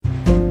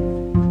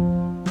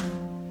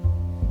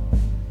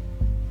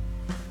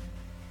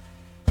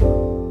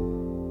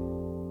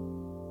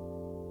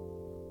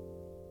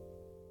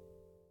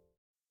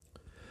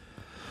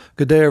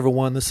Good day,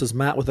 everyone. This is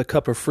Matt with A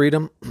Cup of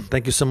Freedom.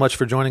 Thank you so much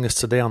for joining us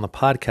today on the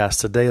podcast.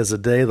 Today is a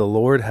day the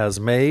Lord has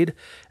made,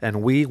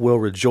 and we will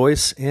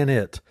rejoice in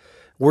it.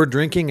 We're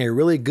drinking a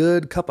really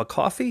good cup of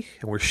coffee,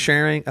 and we're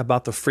sharing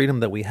about the freedom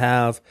that we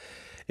have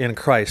in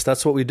Christ.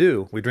 That's what we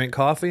do. We drink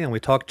coffee and we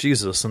talk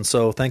Jesus. And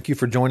so thank you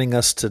for joining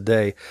us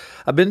today.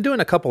 I've been doing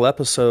a couple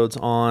episodes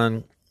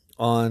on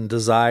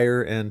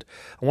desire, and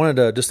I wanted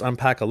to just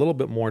unpack a little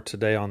bit more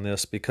today on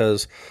this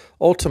because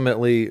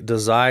ultimately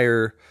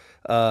desire,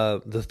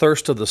 the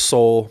thirst of the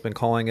soul, been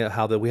calling it,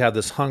 how that we have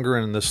this hunger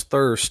and this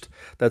thirst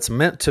that's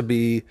meant to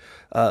be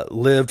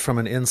lived from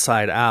an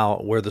inside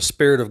out, where the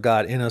Spirit of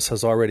God in us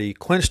has already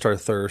quenched our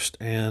thirst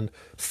and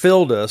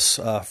filled us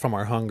from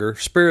our hunger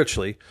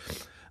spiritually.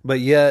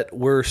 But yet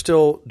we're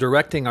still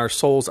directing our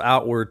souls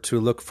outward to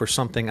look for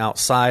something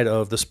outside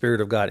of the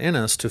Spirit of God in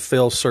us to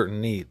fill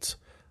certain needs.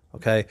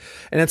 Okay?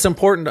 And it's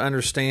important to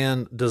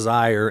understand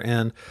desire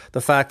and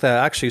the fact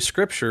that actually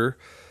Scripture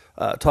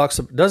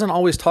doesn't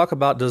always talk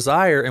about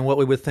desire in what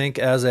we would think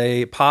as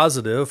a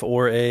positive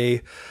or a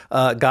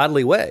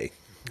godly way.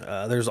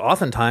 There's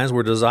often times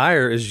where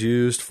desire is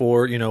used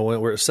for,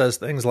 where it says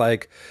things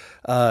like,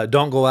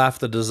 don't go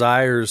after the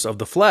desires of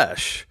the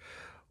flesh,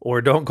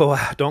 or don't go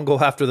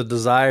after the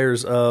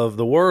desires of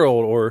the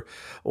world,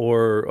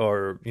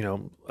 or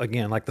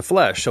again, like the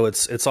flesh. So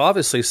it's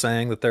obviously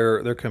saying that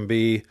there can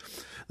be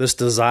this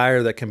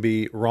desire that can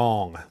be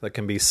wrong, that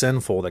can be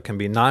sinful, that can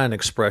be not an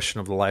expression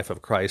of the life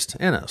of Christ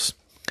in us.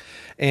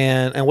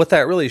 And what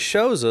that really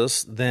shows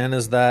us then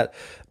is that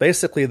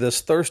basically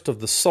this thirst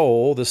of the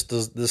soul, this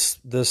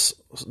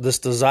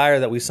desire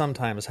that we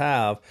sometimes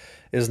have,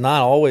 is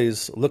not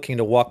always looking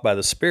to walk by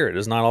the Spirit,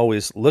 is not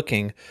always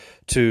looking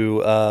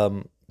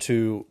to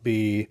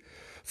be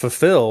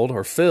fulfilled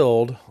or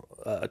filled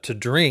to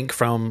drink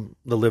from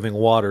the living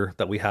water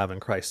that we have in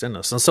Christ in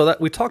us. And so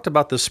that we talked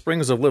about the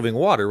springs of living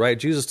water, right?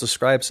 Jesus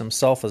describes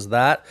himself as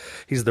that.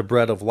 He's the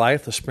bread of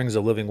life, the springs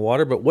of living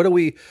water. But what do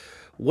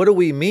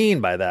we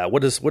mean by that?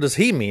 What does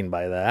he mean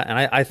by that? And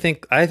I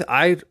think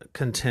I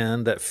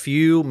contend that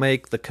few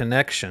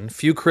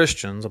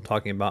Christians I'm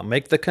talking about,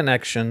 make the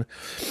connection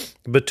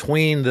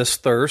between this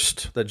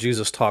thirst that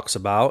Jesus talks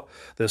about,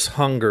 this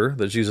hunger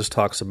that Jesus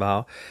talks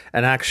about,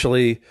 and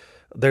actually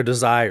their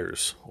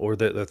desires or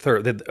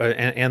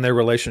and their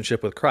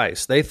relationship with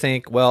Christ. They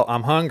think, well,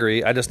 I'm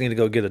hungry, I just need to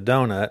go get a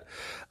donut.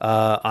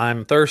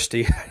 I'm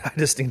thirsty, I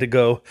just need to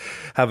go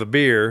have a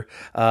beer.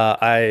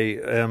 I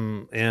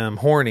am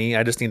horny,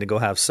 I just need to go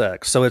have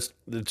sex. So it's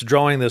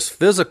drawing this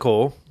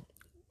physical,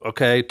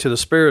 to the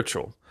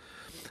spiritual.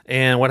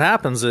 And what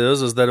happens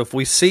is that if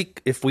we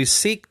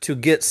seek to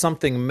get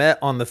something met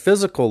on the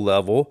physical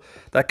level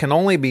that can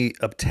only be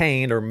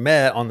obtained or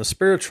met on the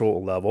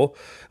spiritual level,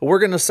 we're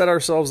going to set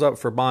ourselves up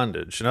for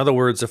bondage. In other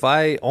words, if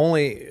I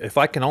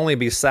can only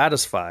be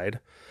satisfied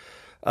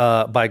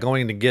by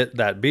going to get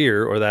that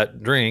beer or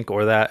that drink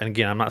or that, and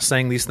again, I'm not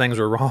saying these things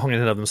are wrong in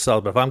and of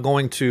themselves, but if I'm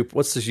going to,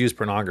 let's just use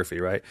pornography,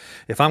 right?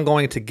 If I'm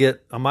going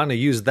to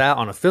use that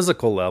on a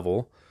physical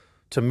level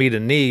to meet a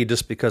need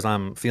just because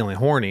I'm feeling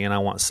horny and I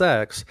want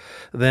sex,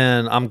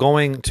 then I'm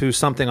going to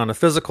something on a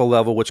physical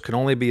level which can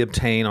only be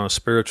obtained on a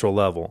spiritual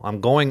level.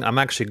 I'm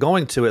actually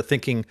going to it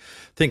thinking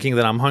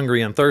that I'm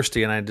hungry and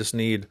thirsty and I just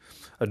need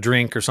a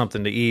drink or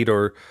something to eat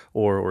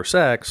or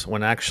sex,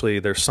 when actually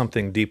there's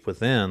something deep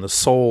within. The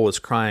soul is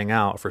crying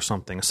out for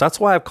something. So that's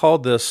why I've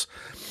called this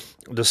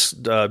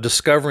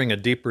discovering a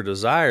deeper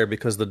desire,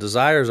 because the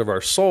desires of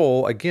our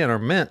soul, again, are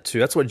meant to,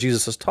 that's what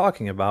Jesus is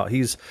talking about.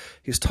 He's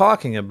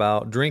talking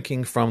about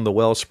drinking from the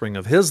wellspring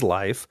of his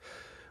life,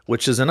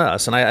 which is in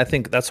us. And I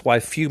think that's why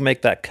few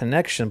make that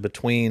connection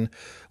between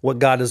what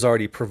God has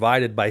already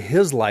provided by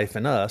his life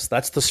in us.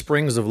 That's the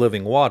springs of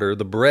living water.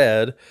 The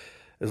bread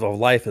of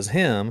life is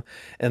him.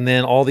 And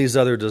then all these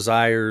other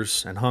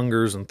desires and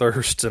hungers and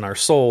thirsts in our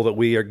soul that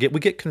we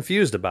get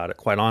confused about it,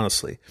 quite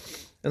honestly.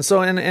 And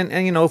so, and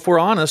if we're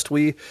honest,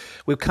 we've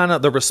kind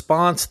of, the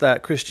response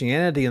that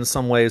Christianity in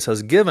some ways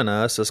has given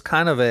us is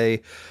kind of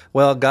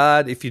well,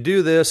 God, if you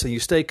do this and you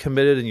stay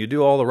committed and you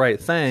do all the right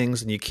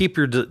things and you keep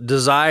your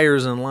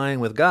desires in line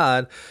with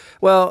God,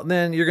 well,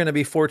 then you're going to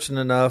be fortunate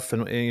enough,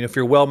 and if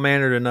you're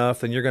well-mannered enough,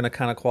 then you're going to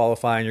kind of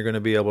qualify and you're going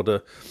to be able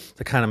to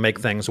kind of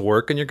make things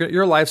work, and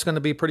your life's going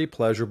to be pretty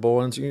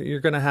pleasurable, and you're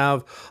going to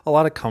have a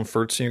lot of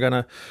comforts, and you're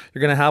going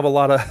to have a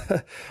lot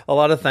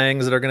of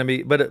things that are going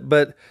to be,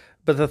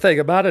 But the thing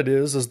about it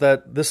is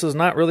that this is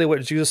not really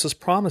what Jesus is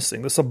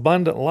promising. This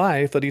abundant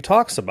life that he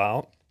talks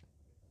about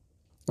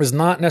is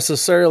not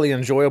necessarily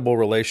enjoyable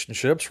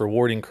relationships,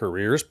 rewarding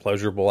careers,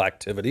 pleasurable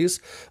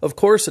activities. Of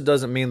course, it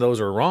doesn't mean those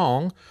are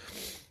wrong,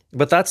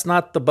 but that's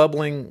not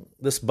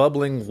this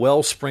bubbling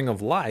wellspring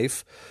of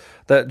life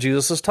that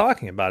Jesus is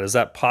talking about. Is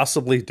that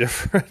possibly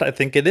different? I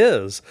think it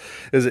is.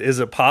 Is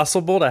it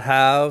possible to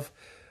have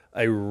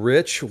a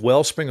rich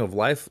wellspring of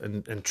life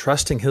and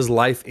trusting his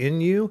life in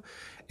you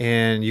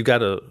and you've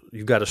got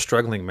a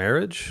struggling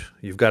marriage,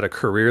 you've got a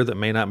career that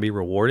may not be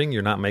rewarding,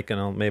 you're not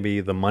making maybe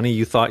the money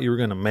you thought you were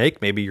going to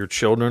make, maybe your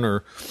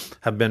children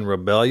have been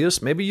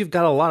rebellious, maybe you've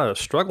got a lot of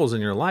struggles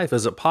in your life.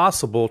 Is it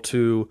possible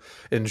to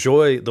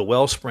enjoy the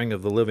wellspring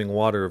of the living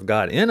water of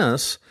God in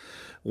us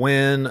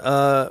when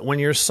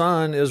your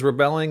son is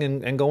rebelling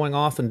and going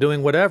off and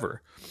doing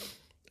whatever?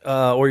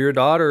 Or your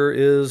daughter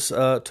is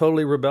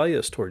totally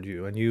rebellious toward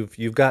you, and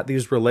you've got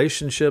these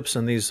relationships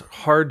and these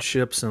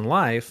hardships in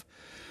life.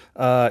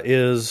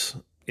 Is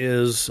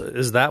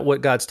that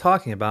what God's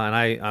talking about?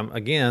 And I'm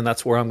again,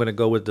 that's where I'm going to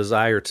go with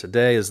desire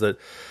today. Is that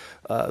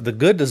the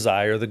good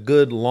desire, the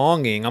good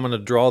longing? I'm going to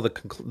draw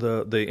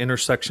the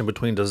intersection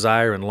between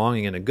desire and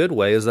longing in a good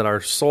way. Is that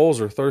our souls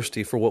are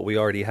thirsty for what we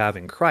already have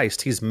in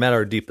Christ? He's met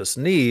our deepest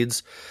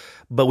needs,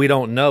 but we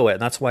don't know it.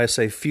 And that's why I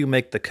say few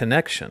make the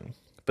connection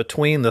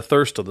between the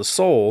thirst of the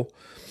soul,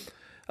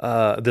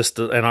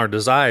 and our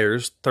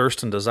desires,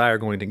 thirst and desire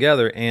going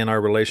together, and our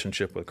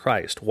relationship with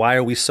Christ. Why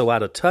are we so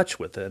out of touch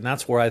with it? And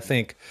that's where I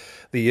think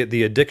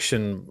the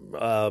addiction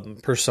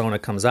persona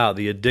comes out,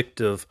 the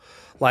addictive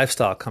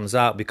lifestyle comes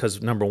out,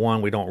 because number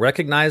one, we don't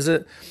recognize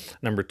it.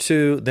 Number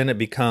two, then it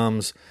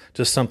becomes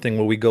just something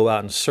where we go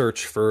out and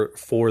search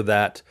for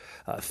that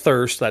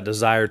thirst, that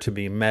desire to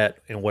be met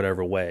in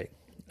whatever way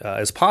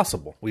as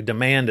possible. We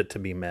demand it to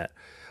be met.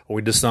 Or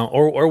we disown,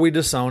 or we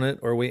disown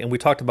it, and we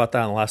talked about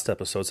that in the last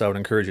episode. So I would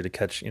encourage you to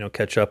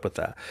catch up with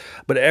that.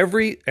 But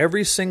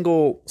every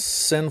single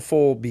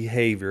sinful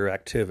behavior,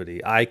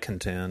 activity, I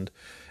contend,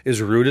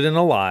 is rooted in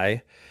a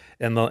lie,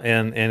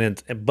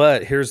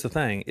 but here's the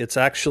thing: it's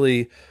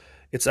actually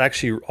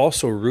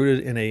also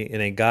rooted in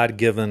a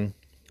God-given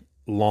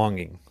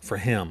longing for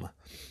Him,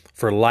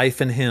 for life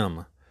in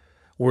Him.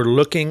 We're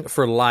looking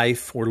for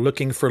life, we're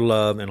looking for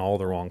love in all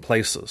the wrong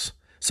places.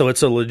 So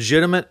it's a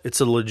legitimate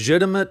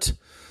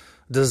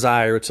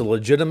desire, it's a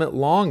legitimate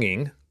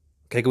longing.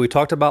 Okay, we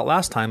talked about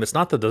last time, it's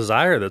not the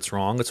desire that's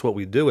wrong, it's what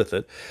we do with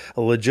it.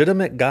 A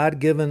legitimate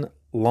God-given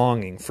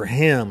longing for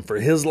Him, for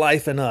His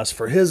life in us,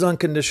 for His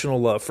unconditional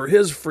love, for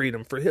His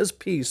freedom, for His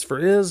peace, for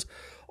His,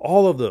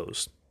 all of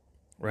those,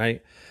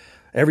 right?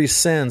 Every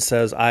sin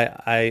says,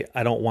 I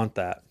don't want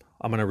that.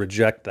 I'm going to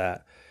reject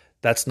that.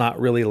 That's not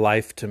really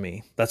life to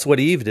me. That's what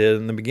Eve did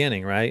in the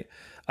beginning, right?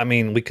 I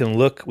mean, we can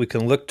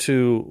look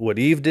to what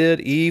Eve did.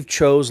 Eve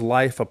chose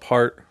life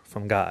apart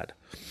from God.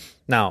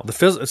 Now,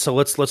 so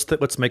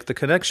let's make the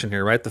connection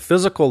here, right? The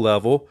physical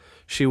level,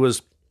 she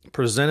was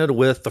presented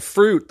with the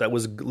fruit that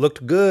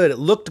looked good. It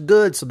looked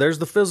good, so there's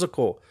the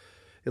physical.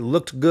 It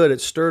looked good.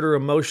 It stirred her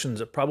emotions.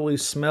 It probably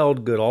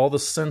smelled good. All the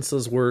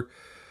senses were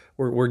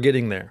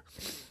getting there,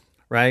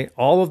 right?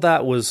 All of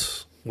that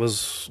was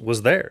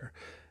there,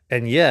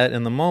 and yet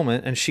in the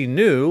moment, and she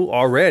knew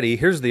already.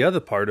 Here's the other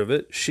part of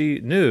it. She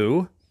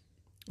knew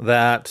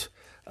that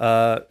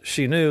the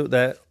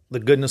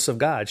goodness of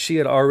God. She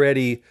had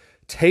already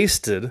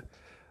tasted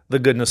the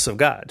goodness of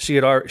God.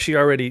 She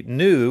already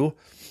knew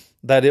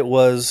that He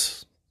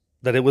was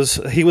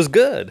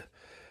good.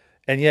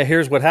 And yet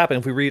here's what happened.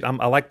 If we read,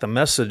 I like the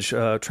Message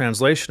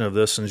translation of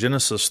this in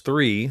Genesis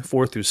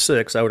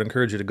 3:4-6. I would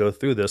encourage you to go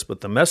through this, but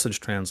the Message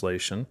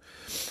translation,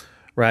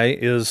 right,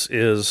 is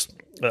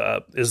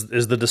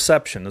the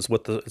deception. It's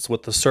what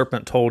the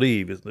serpent told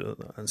Eve.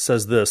 It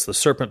says this: the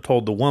serpent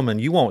told the woman,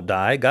 "You won't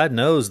die. God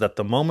knows that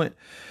the moment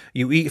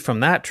you eat from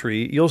that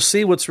tree, you'll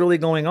see what's really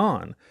going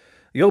on.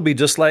 You'll be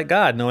just like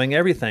God, knowing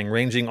everything,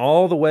 ranging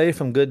all the way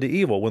from good to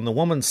evil." When the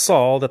woman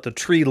saw that the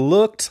tree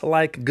looked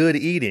like good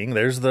eating,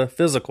 there's the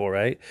physical,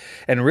 right,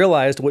 and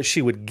realized what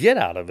she would get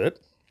out of it,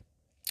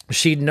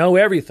 she'd know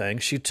everything.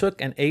 She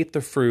took and ate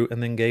the fruit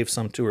and then gave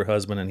some to her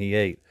husband, and he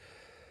ate.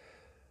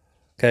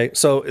 Okay,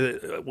 so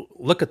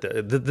look at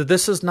this.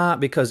 This is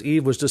not because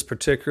Eve was just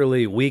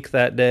particularly weak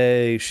that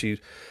day. She,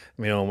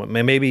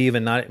 maybe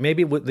even not.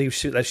 Maybe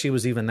that she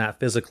was even not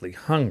physically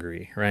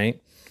hungry,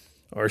 right?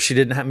 Or she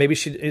didn't have. Maybe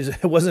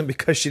it wasn't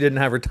because she didn't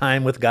have her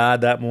time with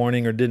God that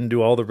morning or didn't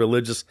do all the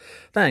religious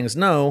things.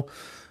 No,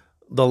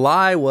 the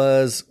lie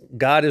was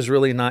God is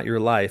really not your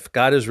life.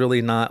 God is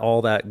really not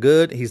all that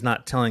good. He's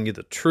not telling you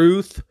the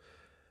truth.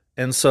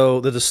 And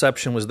so the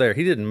deception was there.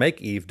 He didn't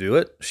make Eve do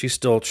it. She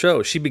still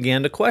chose. She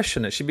began to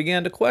question it. She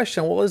began to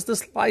question, well, is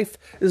this life,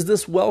 is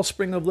this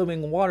wellspring of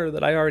living water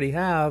that I already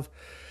have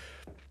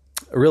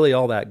really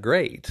all that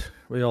great,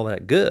 really all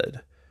that good?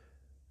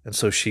 And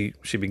so she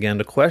began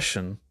to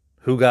question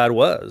who God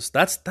was.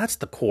 That's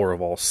the core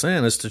of all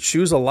sin, is to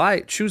choose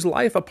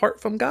life apart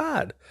from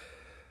God.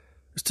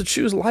 Is to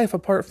choose life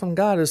apart from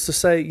God, is to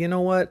say, you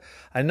know what?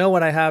 I know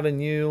what I have in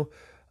you.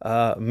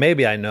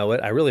 Maybe I know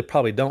it. I really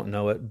probably don't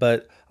know it,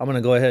 but I'm going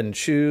to go ahead and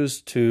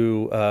choose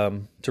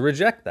to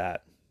reject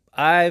that.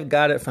 I've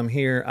got it from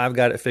here. I've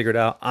got it figured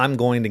out. I'm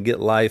going to get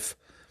life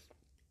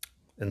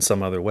in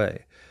some other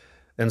way.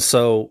 And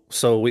so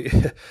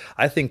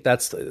I think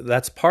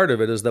that's part of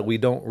it, is that we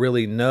don't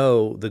really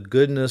know the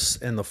goodness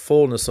and the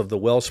fullness of the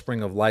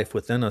wellspring of life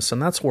within us.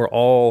 And that's where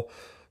all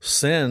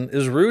sin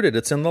is rooted.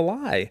 It's in the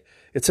lie.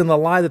 It's in the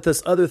lie that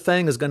this other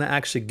thing is going to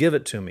actually give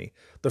it to me.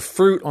 The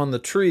fruit on the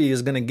tree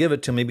is going to give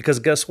it to me because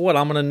guess what?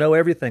 I'm going to know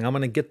everything. I'm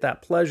going to get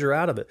that pleasure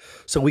out of it.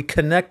 So we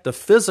connect the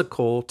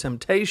physical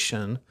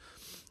temptation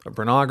or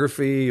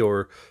pornography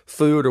or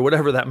food or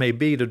whatever that may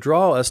be to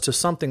draw us to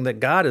something that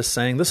God is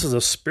saying, this is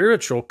a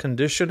spiritual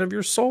condition of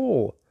your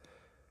soul.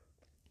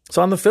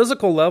 So on the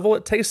physical level,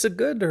 it tasted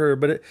good to her,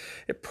 but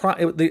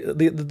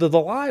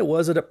the lie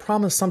was that it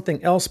promised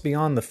something else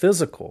beyond the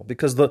physical,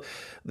 because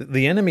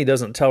the enemy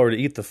doesn't tell her to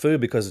eat the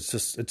food because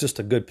it's just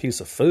a good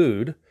piece of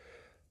food.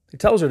 He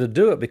tells her to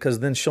do it because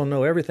then she'll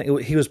know everything.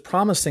 He was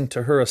promising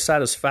to her a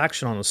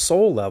satisfaction on a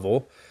soul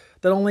level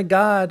that only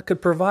God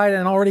could provide,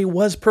 and already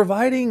was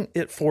providing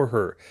it for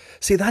her.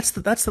 See, that's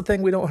the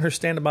thing we don't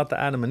understand about the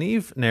Adam and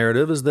Eve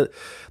narrative, is that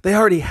they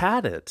already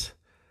had it.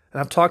 And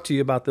I've talked to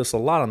you about this a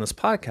lot on this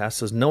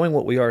podcast, is knowing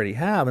what we already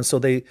have. And so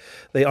they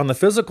on the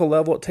physical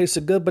level, it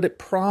tasted good, but it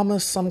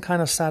promised some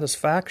kind of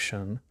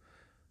satisfaction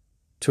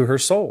to her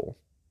soul.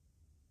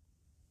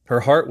 Her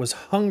heart was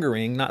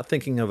hungering, not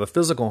thinking of a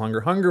physical hunger,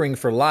 hungering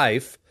for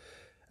life,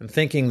 and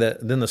thinking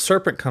that then the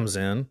serpent comes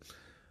in,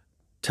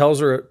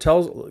 gives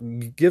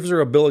her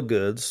a bill of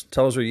goods,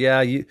 tells her,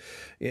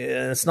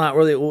 it's not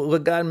really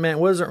what God meant,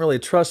 wasn't really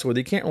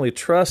trustworthy. You can't really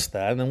trust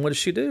that. And then what does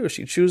she do?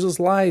 She chooses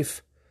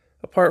life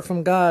apart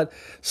from God.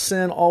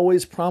 Sin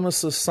always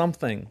promises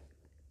something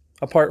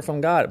apart from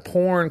God.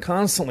 Porn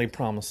constantly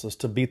promises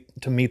to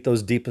meet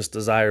those deepest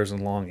desires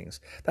and longings.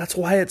 That's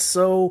why it's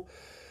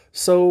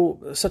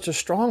such a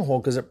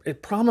stronghold, because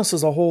it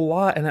promises a whole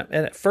lot, and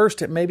at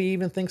first it maybe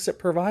even thinks it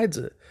provides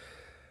it.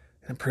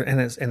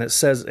 And it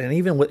says, and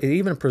it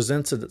even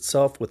presents it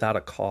itself without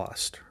a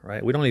cost,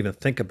 right? We don't even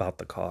think about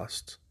the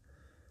costs.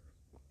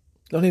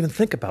 Don't even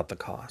think about the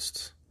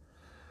costs.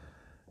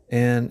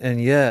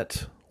 And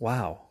yet,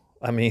 wow.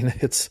 I mean,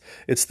 it's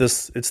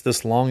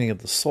this longing of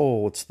the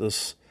soul. It's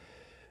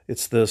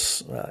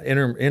this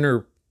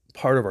inner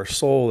part of our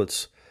soul.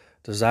 It's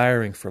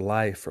desiring for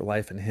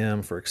life in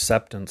Him, for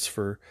acceptance,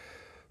 for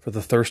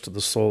the thirst of the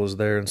soul is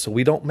there. And so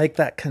we don't make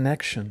that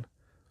connection.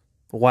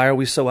 Why are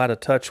we so out of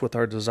touch with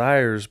our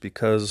desires?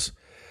 Because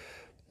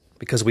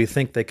we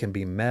think they can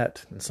be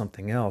met in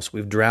something else.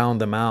 We've drowned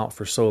them out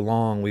for so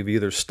long. We've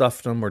either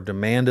stuffed them or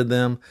demanded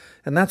them.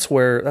 And that's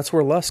where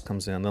lust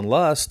comes in. And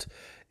lust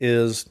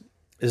is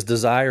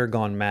desire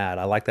gone mad.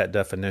 I like that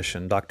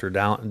definition. Dr.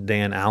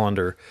 Dan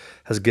Allender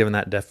has given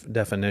that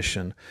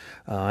definition.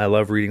 I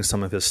love reading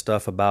some of his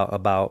stuff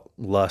about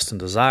lust and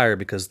desire,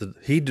 because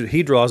he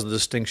draws the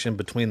distinction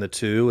between the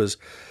two. As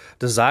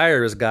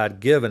desire is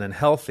God-given and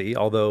healthy,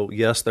 although,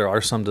 yes, there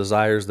are some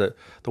desires that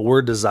the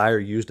word desire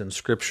used in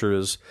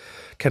Scripture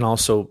can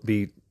also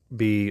be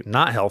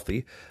not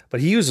healthy,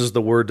 but he uses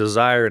the word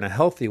desire in a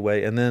healthy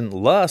way. And then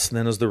lust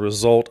then is the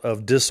result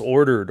of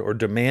disordered or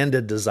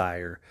demanded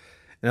desire.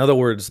 In other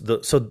words,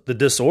 the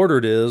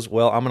disordered is,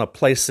 well, I'm going to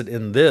place it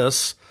in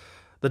this.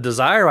 The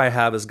desire I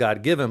have is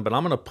God-given, but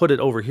I'm going to put it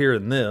over here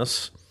in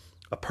this,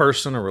 a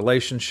person, a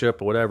relationship,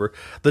 or whatever.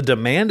 The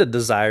demanded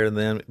desire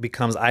then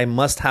becomes, I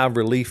must have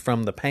relief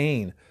from the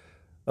pain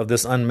of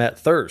this unmet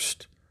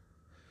thirst.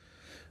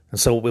 And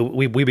so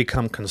we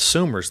become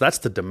consumers. That's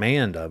the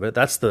demand of it.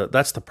 That's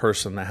the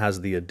person that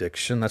has the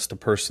addiction. That's the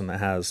person that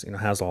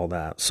has all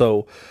that.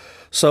 So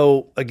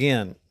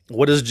again,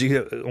 what is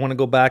Jesus? I want to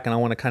go back and I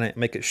want to kind of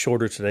make it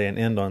shorter today and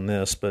end on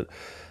this. But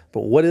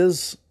what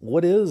is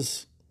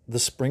the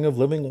spring of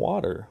living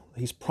water?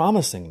 He's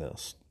promising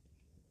this.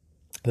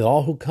 That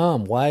all who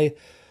come, why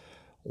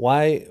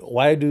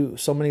do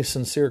so many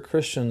sincere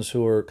Christians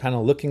who are kind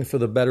of looking for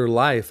the better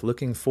life,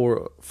 looking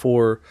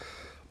for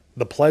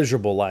the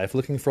pleasurable life,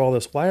 looking for all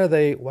this, why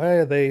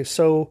are they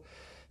so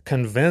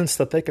convinced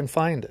that they can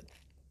find it?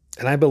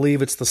 And I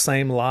believe it's the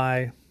same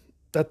lie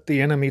that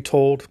the enemy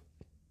told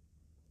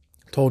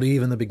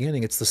Eve in the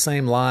beginning. It's the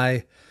same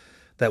lie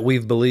that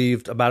we've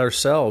believed about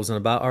ourselves and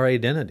about our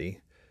identity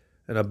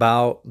and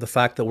about the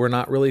fact that we're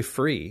not really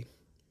free.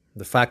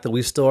 The fact that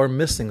we still are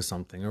missing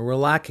something, or we're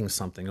lacking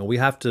something, or we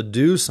have to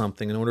do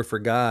something in order for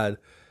God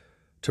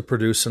to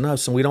produce in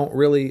us. And we don't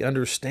really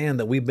understand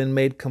that we've been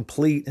made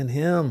complete in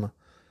Him.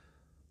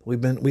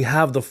 We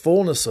have the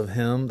fullness of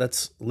Him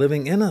that's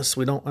living in us.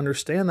 We don't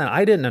understand that.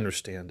 I didn't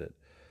understand it.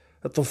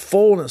 That the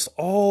fullness,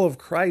 all of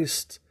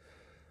Christ's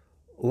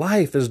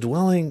life is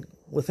dwelling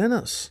within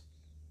us.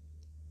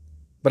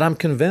 But I'm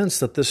convinced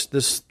that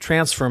this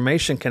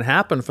transformation can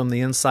happen from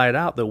the inside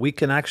out, that we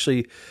can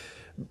actually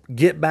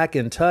get back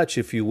in touch,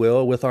 if you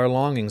will, with our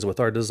longings, with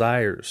our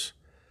desires,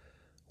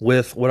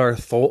 with what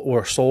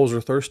our souls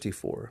are thirsty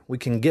for. We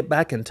can get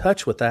back in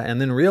touch with that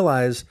and then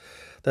realize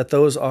that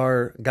those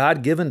are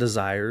God-given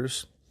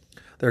desires,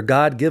 they're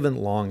God-given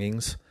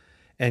longings,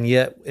 and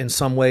yet in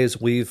some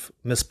ways we've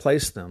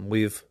misplaced them,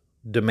 we've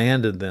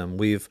demanded them,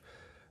 we've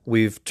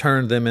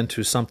turned them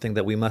into something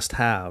that we must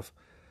have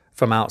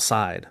from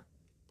outside.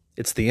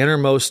 It's the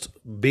innermost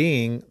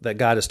being that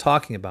God is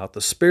talking about,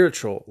 the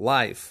spiritual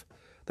life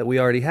that we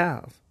already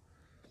have.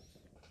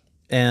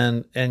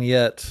 And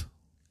yet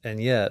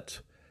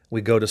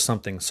we go to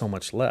something so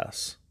much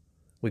less.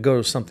 We go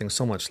to something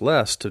so much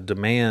less to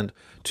demand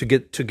to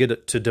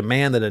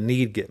demand that a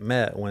need get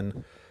met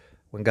when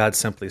God's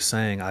simply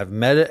saying, I've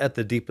met it at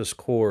the deepest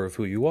core of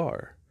who you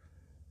are.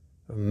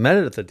 I've met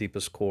it at the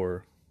deepest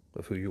core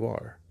of who you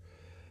are.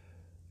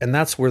 And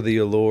that's where the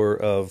allure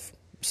of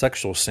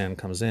sexual sin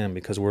comes in,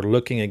 because we're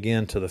looking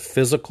again to the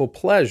physical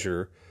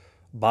pleasure,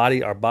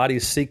 our body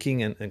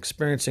seeking and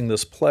experiencing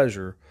this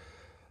pleasure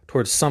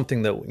towards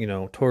something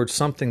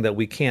that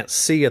we can't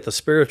see at the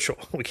spiritual.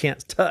 We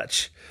can't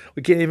touch.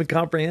 We can't even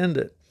comprehend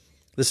it.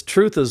 This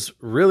truth is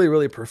really,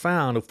 really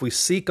profound. If we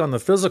seek on the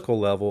physical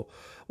level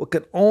what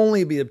can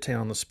only be obtained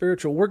on the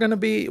spiritual,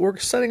 we're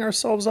setting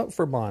ourselves up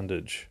for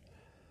bondage.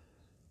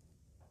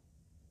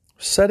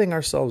 Setting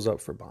ourselves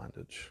up for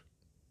bondage.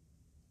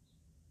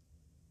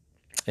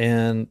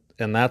 And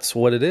that's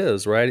what it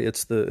is, right?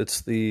 It's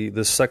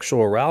the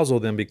sexual arousal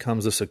then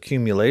becomes this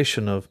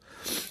accumulation of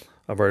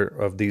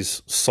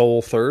these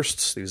soul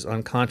thirsts, these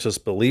unconscious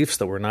beliefs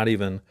that we're not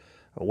even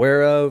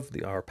aware of,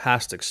 our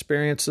past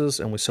experiences,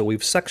 and so we've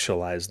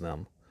sexualized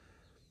them.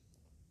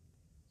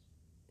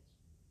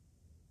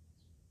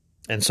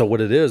 And so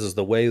what it is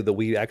the way that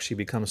we actually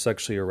become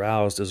sexually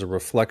aroused is a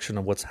reflection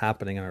of what's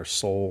happening in our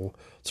soul.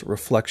 It's a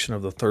reflection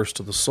of the thirst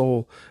of the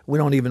soul. We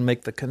don't even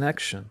make the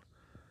connection.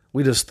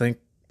 We just think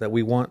that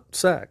we want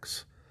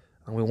sex,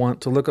 and we want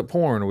to look at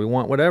porn, or we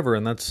want whatever,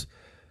 and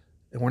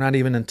we're not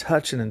even in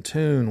touch and in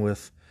tune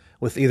with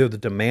either the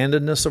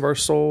demandedness of our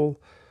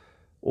soul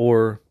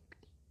or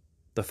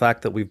the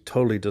fact that we've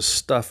totally just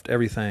stuffed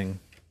everything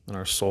in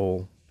our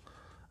soul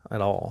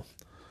at all.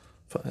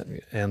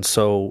 And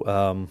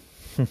so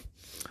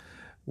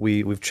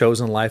we've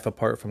chosen life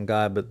apart from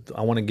God, but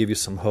I want to give you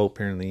some hope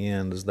here in the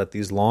end, is that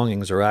these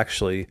longings are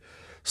actually,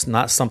 it's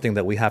not something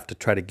that we have to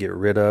try to get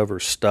rid of or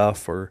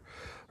stuff or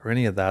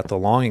any of that. The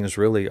longings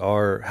really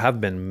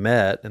have been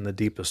met in the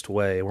deepest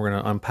way. We're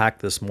going to unpack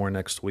this more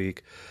next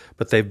week,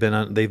 but they've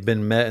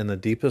been met in the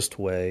deepest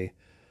way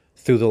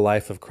through the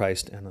life of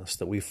Christ in us,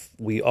 that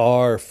we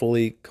are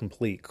fully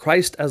complete.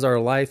 Christ as our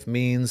life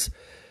means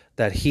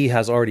that He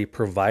has already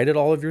provided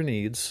all of your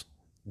needs,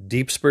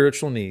 deep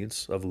spiritual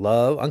needs of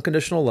love,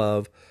 unconditional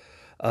love,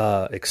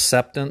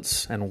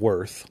 acceptance, and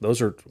worth.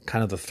 Those are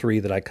kind of the three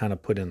that I kind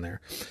of put in there.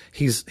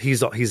 He's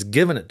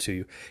given it to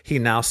you. He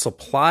now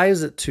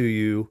supplies it to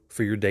you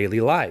for your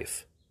daily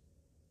life.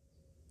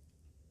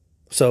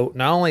 So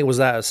not only was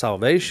that a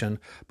salvation,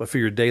 but for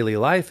your daily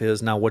life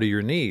is now, what are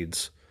your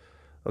needs?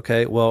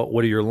 Okay, well,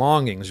 what are your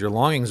longings? Your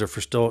longings are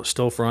for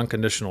still for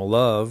unconditional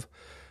love,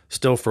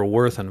 still for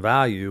worth and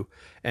value.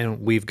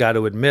 And we've got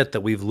to admit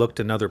that we've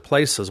looked in other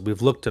places.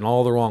 We've looked in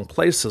all the wrong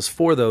places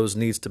for those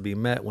needs to be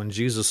met, when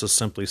Jesus is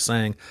simply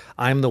saying,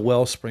 I'm the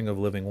wellspring of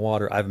living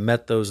water. I've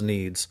met those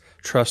needs.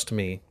 Trust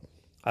me.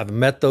 I've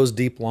met those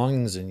deep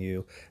longings in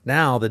you.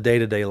 Now the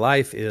day-to-day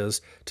life is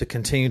to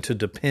continue to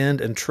depend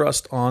and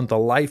trust on the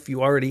life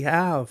you already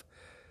have.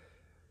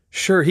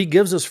 Sure, He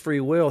gives us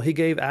free will. He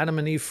gave Adam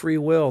and Eve free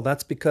will.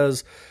 That's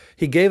because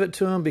He gave it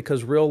to them,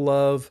 because real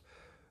love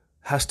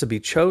has to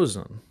be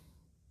chosen.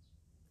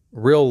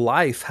 Real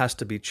life has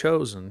to be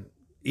chosen.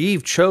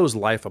 Eve chose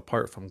life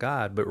apart from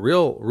God, but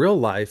real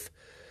life,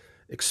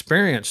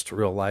 experienced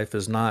real life,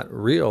 is not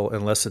real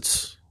unless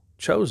it's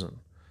chosen.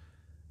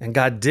 And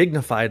God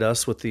dignified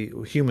us with the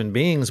human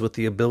beings with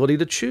the ability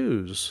to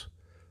choose.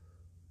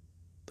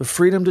 The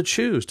freedom to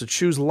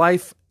choose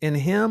life in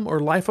Him or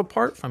life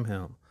apart from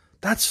Him.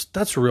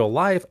 That's real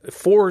life.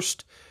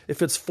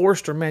 If it's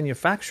forced or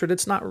manufactured,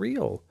 it's not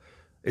real.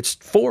 It's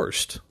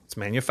forced. It's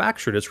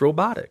manufactured. It's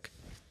robotic.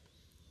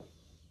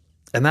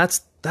 And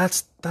that's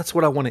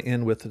what I want to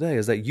end with today,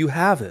 is that you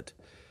have it.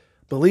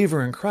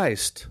 Believer in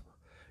Christ,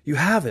 you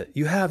have it.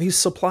 He's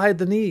supplied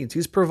the needs.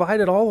 He's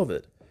provided all of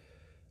it.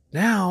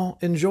 Now,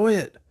 enjoy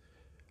it.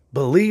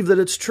 Believe that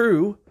it's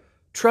true.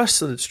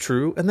 Trust that it's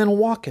true, and then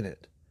walk in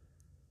it.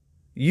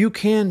 You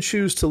can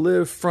choose to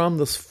live from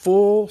this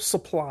full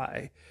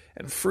supply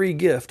and free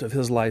gift of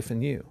His life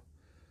in you.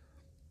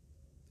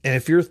 And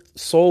if your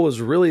soul is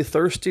really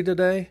thirsty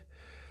today,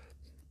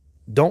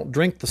 don't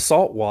drink the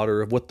salt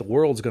water of what the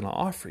world's going to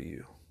offer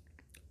you.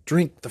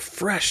 Drink the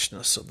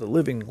freshness of the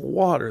living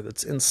water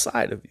that's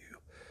inside of you,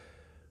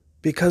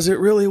 because it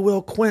really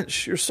will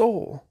quench your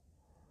soul.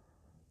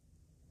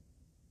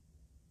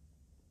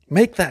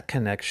 Make that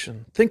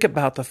connection. Think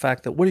about the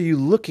fact that what are you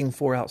looking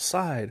for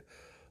outside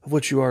of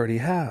what you already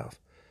have?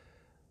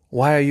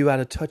 Why are you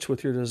out of touch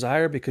with your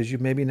desire? Because you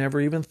maybe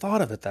never even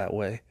thought of it that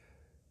way.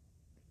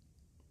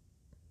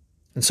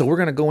 And so we're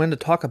going to go in to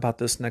talk about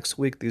this next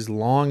week, these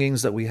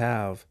longings that we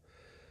have.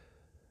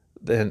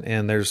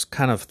 And there's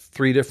kind of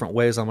three different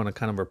ways I'm going to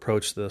kind of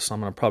approach this.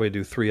 I'm going to probably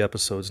do 3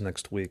 episodes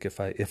next week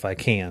if I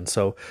can.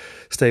 So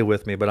stay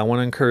with me. But I want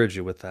to encourage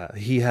you with that.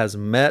 He has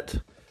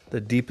met the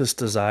deepest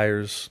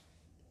desires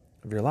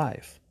of your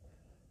life.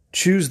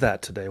 Choose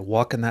that today.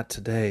 Walk in that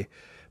today,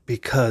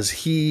 because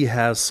He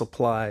has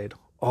supplied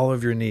all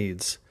of your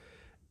needs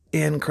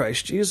in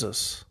Christ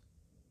Jesus.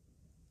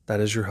 That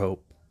is your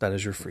hope. That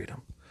is your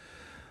freedom.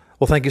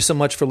 Well, thank you so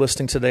much for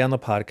listening today on the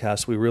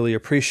podcast. We really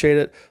appreciate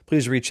it.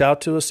 Please reach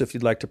out to us if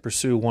you'd like to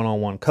pursue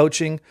one-on-one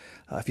coaching.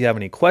 If you have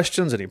any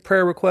questions, any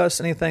prayer requests,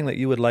 anything that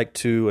you would like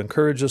to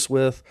encourage us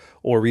with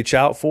or reach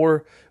out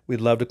for, we'd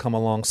love to come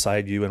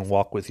alongside you and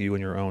walk with you in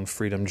your own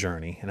freedom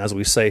journey. And as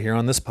we say here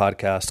on this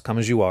podcast, come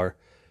as you are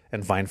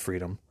and find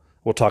freedom.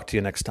 We'll talk to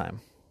you next time.